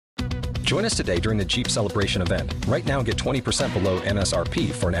Join us today during the Jeep Celebration event. Right now, get 20% below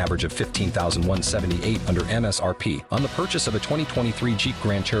MSRP for an average of $15,178 under MSRP on the purchase of a 2023 Jeep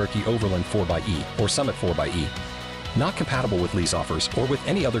Grand Cherokee Overland 4xE or Summit 4xE. Not compatible with lease offers or with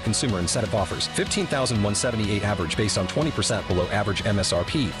any other consumer incentive offers. $15,178 average based on 20% below average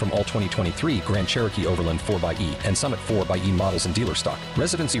MSRP from all 2023 Grand Cherokee Overland 4xE and Summit 4xE models in dealer stock.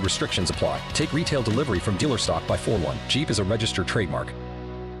 Residency restrictions apply. Take retail delivery from dealer stock by 4/1. Jeep is a registered trademark.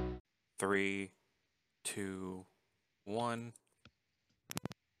 3, 2, 1.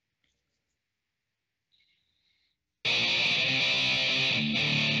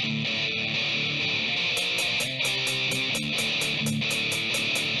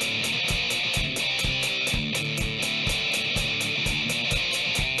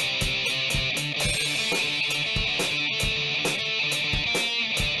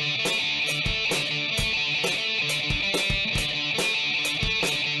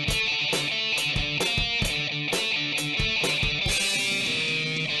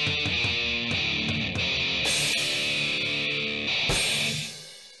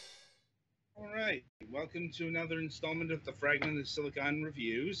 Welcome to another installment of the Fragment of Silicon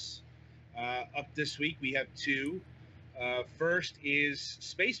Reviews. Up this week, we have two. First is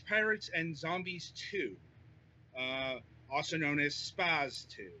Space Pirates and Zombies 2, also known as SPAS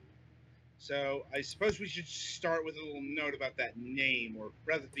 2. So I suppose we should start with a little note about that name, or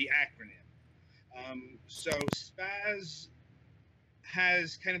rather the acronym. So SPAS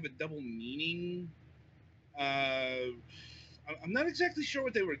has kind of a double meaning. I'm not exactly sure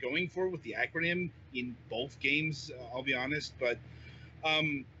what they were going for with the acronym in both games, I'll be honest, but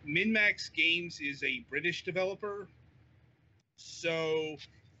MinMax Games is a British developer, so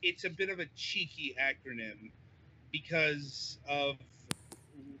it's a bit of a cheeky acronym because of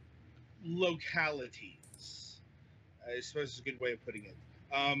localities, I suppose is a good way of putting it.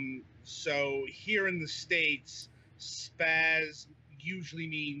 So here in the States, spaz usually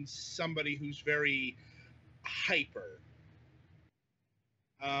means somebody who's very hyper.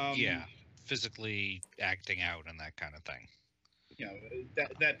 Yeah, physically acting out and that kind of thing. You know,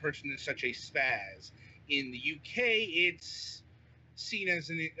 that person is such a spaz. In the UK, it's seen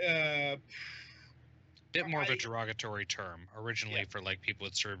as a bit more of a derogatory term, originally for like people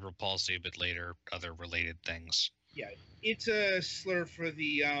with cerebral palsy, but later other related things. Yeah, it's a slur for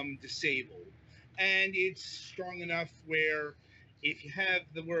the disabled, and it's strong enough where if you have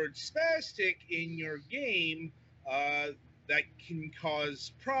the word spastic in your game, that can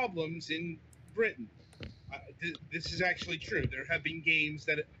cause problems in Britain. This is actually true. There have been games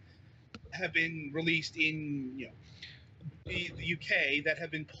that have been released in the UK that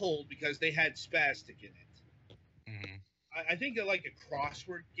have been pulled because they had spastic in it. Mm-hmm. I think like a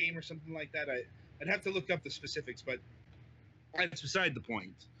crossword game or something like that. I'd have to look up the specifics, but that's beside the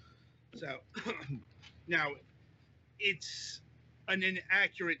point. So now it's an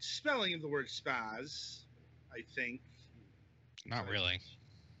inaccurate spelling of the word spaz, I think. Not really.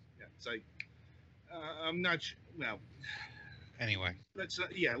 Yeah, it's like I'm not sure. Well, anyway, let's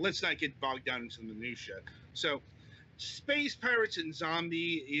not get bogged down into the minutia. So, Space Pirates and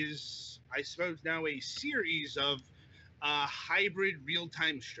Zombie is, I suppose, now a series of hybrid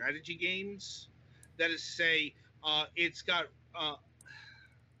real-time strategy games. That is to say, it's got.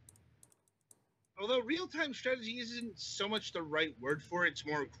 Although real-time strategy isn't so much the right word for it, it's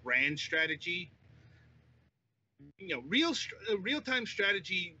more grand strategy. Real-time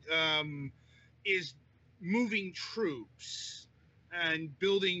strategy is moving troops and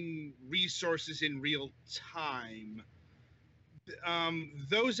building resources in real time.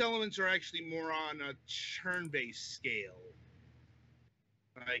 Those elements are actually more on a turn-based scale.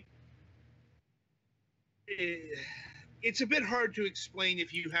 Like, it's a bit hard to explain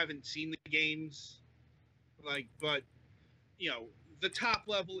if you haven't seen the games. But the top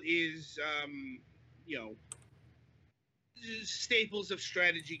level is staples of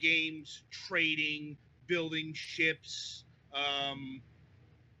strategy games, trading, building ships,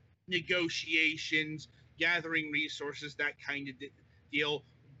 negotiations, gathering resources, that kind of deal.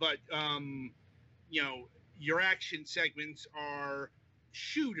 But your action segments are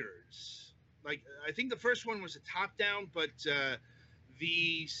shooters. Like, I think the first one was a top-down, but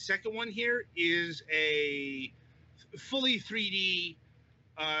the second one here is a fully 3D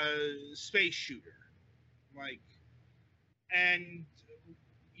space shooter. And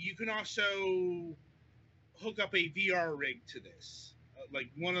you can also hook up a VR rig to this.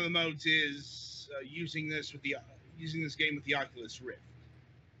 One of the modes is using this game with the Oculus Rift.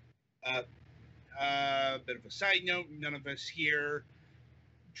 Bit of a side note: none of us here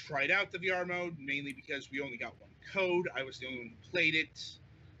tried out the VR mode, mainly because we only got one code. I was the only one who played it.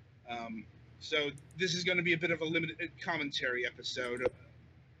 So this is going to be a bit of a limited commentary episode,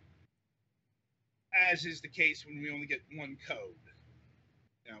 as is the case when we only get one code.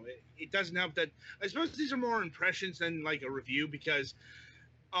 It doesn't help that I suppose these are more impressions than like a review, because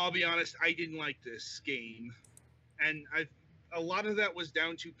I'll be honest, I didn't like this game, and a lot of that was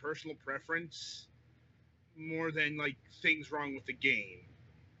down to personal preference more than like things wrong with the game.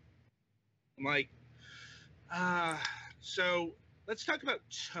 I'm like, so let's talk about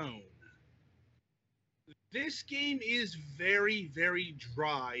tone. This game is very, very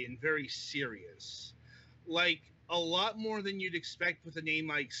dry and very serious. Like, a lot more than you'd expect with a name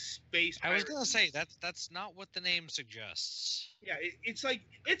like Space Pirates. I was going to say, that's not what the name suggests. Yeah, it's like,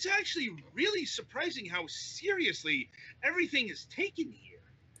 it's actually really surprising how seriously everything is taken here.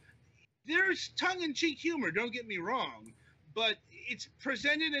 There's tongue-in-cheek humor, don't get me wrong, but it's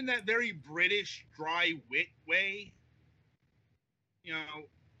presented in that very British dry wit way.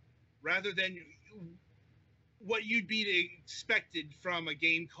 Rather than what you'd be expected from a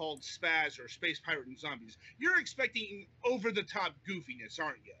game called Spaz or Space Pirate and Zombies. You're expecting over-the-top goofiness,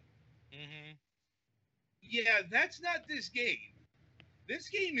 aren't you? Mm-hmm. Yeah, that's not this game. This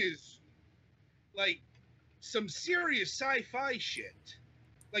game is, like, some serious sci-fi shit.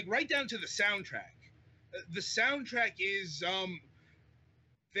 Like, right down to the soundtrack. The soundtrack is,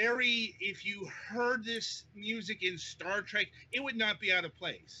 very... If you heard this music in Star Trek, it would not be out of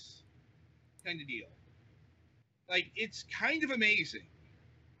place. Kind of deal. Like, it's kind of amazing.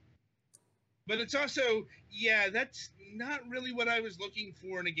 But it's also, yeah, that's not really what I was looking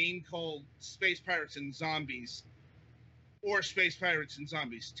for in a game called Space Pirates and Zombies. Or Space Pirates and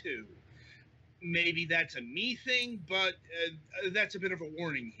Zombies 2. Maybe that's a me thing, but that's a bit of a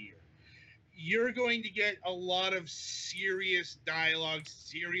warning here. You're going to get a lot of serious dialogue,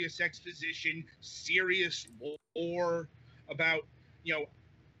 serious exposition, serious lore about,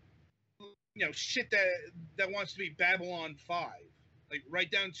 shit that wants to be Babylon 5, like right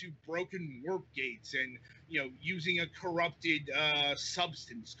down to broken warp gates and using a corrupted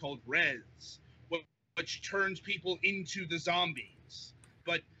substance called res, which turns people into the zombies.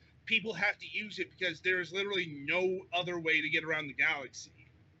 But people have to use it because there is literally no other way to get around the galaxy.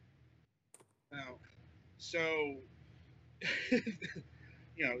 Now, so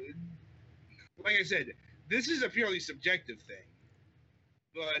like I said, this is a purely subjective thing,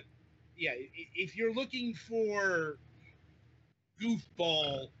 but. Yeah, if you're looking for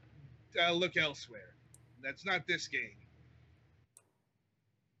goofball, look elsewhere. That's not this game.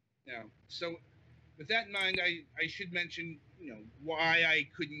 So with that in mind, I should mention, why I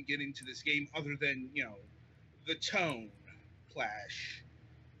couldn't get into this game other than, the tone clash.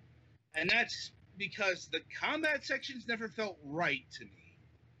 And that's because the combat sections never felt right to me.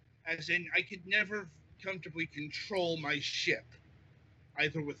 As in, I could never comfortably control my ship.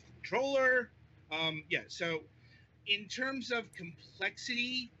 Either with controller, so in terms of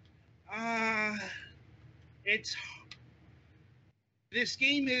complexity, this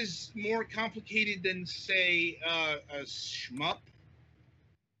game is more complicated than, say, a shmup,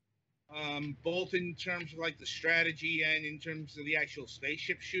 both in terms of like the strategy and in terms of the actual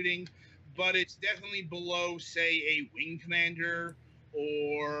spaceship shooting, but it's definitely below, say, a Wing Commander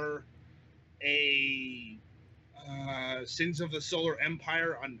or a Sins of the Solar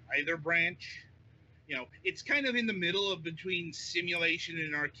Empire on either branch. It's kind of in the middle of between simulation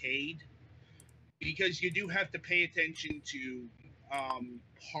and arcade, because you do have to pay attention to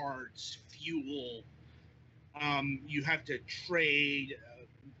parts, fuel. You have to trade,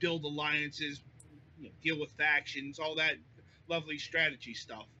 build alliances, deal with factions, all that lovely strategy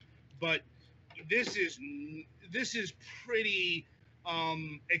stuff. But this is pretty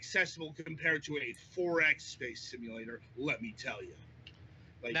accessible compared to a 4X space simulator, let me tell you.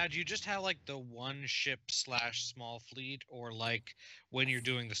 Like, now, do you just have like the one ship / small fleet, or like when you're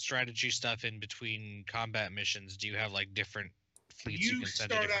doing the strategy stuff in between combat missions, do you have like different fleets you can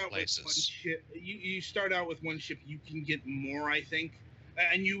send to different places? You start out with one ship. You can get more, I think,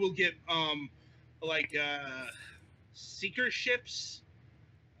 and you will get seeker ships.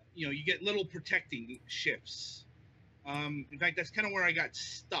 You get little protecting ships. In fact, that's kind of where I got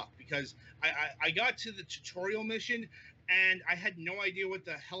stuck, because I got to the tutorial mission and I had no idea what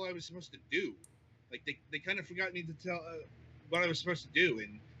the hell I was supposed to do. Like, they kind of forgot me to tell what I was supposed to do,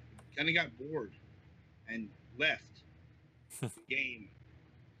 and kind of got bored and left the game.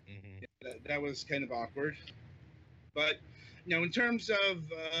 Mm-hmm. Yeah, that was kind of awkward. But, in terms of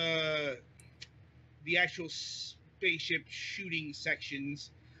the actual spaceship shooting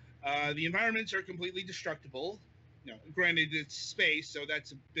sections, the environments are completely destructible. Granted, it's space, so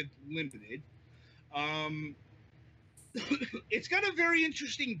that's a bit limited. It's got a very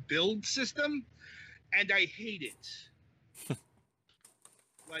interesting build system, and I hate it.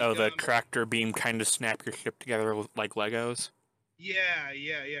 Like, Oh, the tractor beam kind of snap your ship together like Legos? Yeah.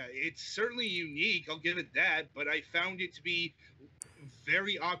 It's certainly unique, I'll give it that, but I found it to be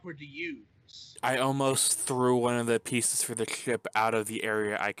very awkward to use. I almost threw one of the pieces for the ship out of the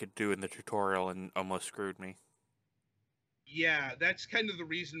area I could do in the tutorial and almost screwed me. Yeah, that's kind of the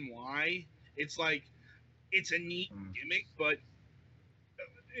reason why. It's like, it's a neat gimmick, but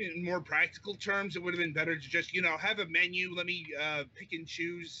in more practical terms, it would have been better to just, have a menu, let me pick and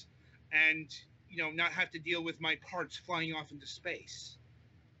choose, and, not have to deal with my parts flying off into space.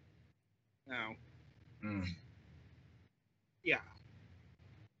 Now, yeah.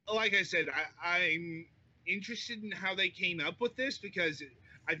 Like I said, I'm interested in how they came up with this, because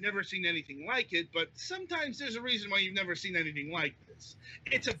I've never seen anything like it, but sometimes there's a reason why you've never seen anything like this.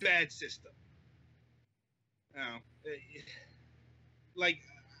 It's a bad system. Now, like,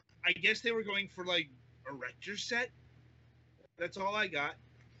 I guess they were going for, like, a Rector set. That's all I got.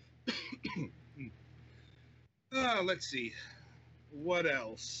 Let's see. What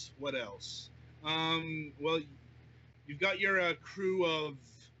else? Well, you've got your crew of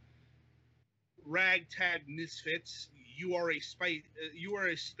ragtag misfits. You are a space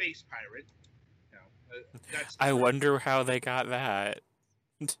pirate. I wonder how they got that.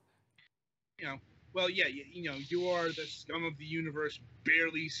 Well, yeah, you are the scum of the universe,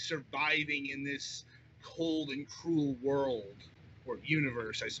 barely surviving in this cold and cruel world, or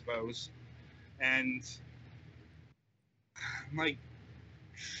universe, I suppose. And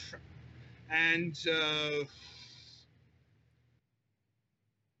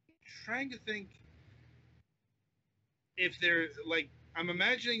trying to think if there, like, I'm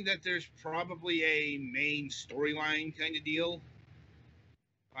imagining that there's probably a main storyline kind of deal,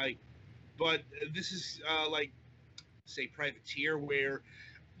 like, but this is like, say, Privateer, where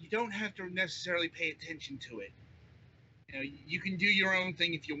you don't have to necessarily pay attention to it. You can do your own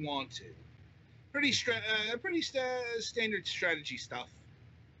thing if you want to. Pretty standard strategy stuff.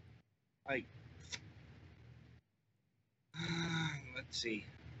 Like, let's see.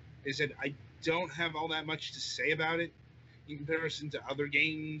 Is that I don't have all that much to say about it in comparison to other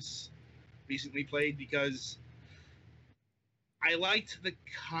games recently played, because I liked the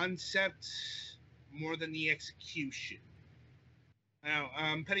concept more than the execution. Now,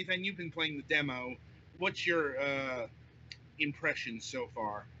 Pennyfan, you've been playing the demo. What's your impressions so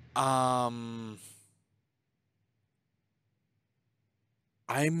far?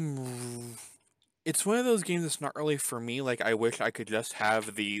 It's one of those games that's not really for me. Like, I wish I could just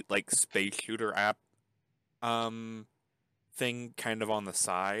have the, like, space shooter app thing kind of on the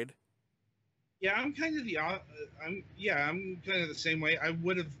side. Yeah, I'm kind of the same way. I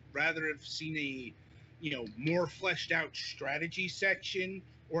would have rather have seen a, more fleshed out strategy section,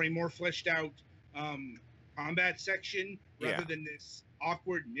 or a more fleshed out combat section, rather than this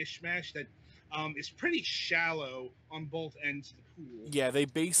awkward mishmash that is pretty shallow on both ends of the pool. Yeah, they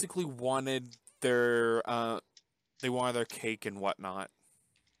basically wanted their cake and whatnot.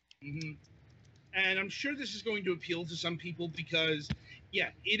 Mm-hmm. And I'm sure this is going to appeal to some people, because, yeah,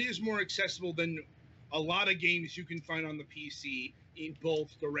 it is more accessible than a lot of games you can find on the PC in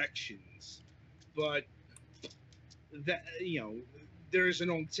both directions. But that, there is an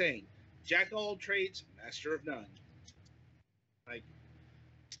old saying: "Jack of all trades, master of none." Like,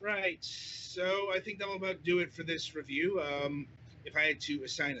 right. So I think that'll about do it for this review. If I had to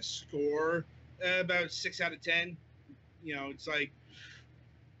assign a score, about 6 out of 10. It's like,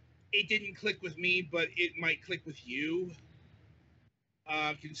 it didn't click with me, but it might click with you.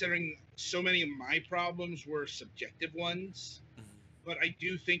 Considering so many of my problems were subjective ones. But I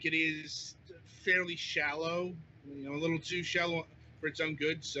do think it is fairly shallow, a little too shallow for its own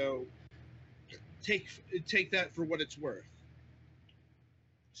good. So take that for what it's worth.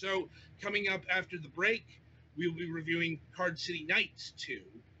 So coming up after the break, we'll be reviewing Card City Knights 2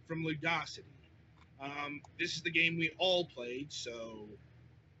 from Ludosity. This is the game we all played, so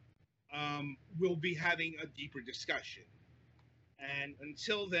we'll be having a deeper discussion. And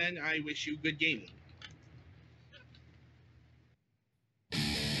until then, I wish you good gaming.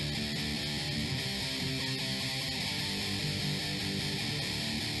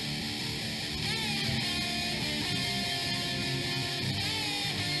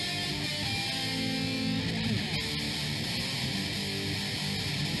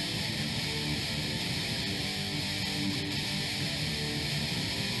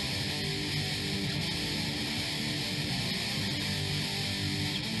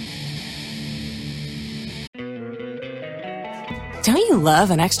 Don't you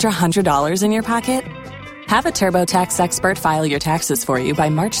love an extra $100 in your pocket? Have a TurboTax expert file your taxes for you by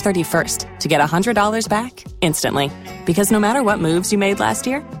March 31st to get $100 back instantly. Because no matter what moves you made last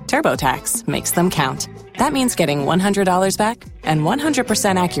year, TurboTax makes them count. That means getting $100 back and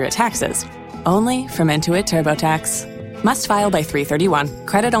 100% accurate taxes only from Intuit TurboTax. Must file by 3/31.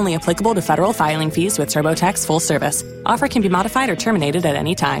 Credit only applicable to federal filing fees with TurboTax full service. Offer can be modified or terminated at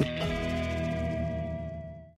any time.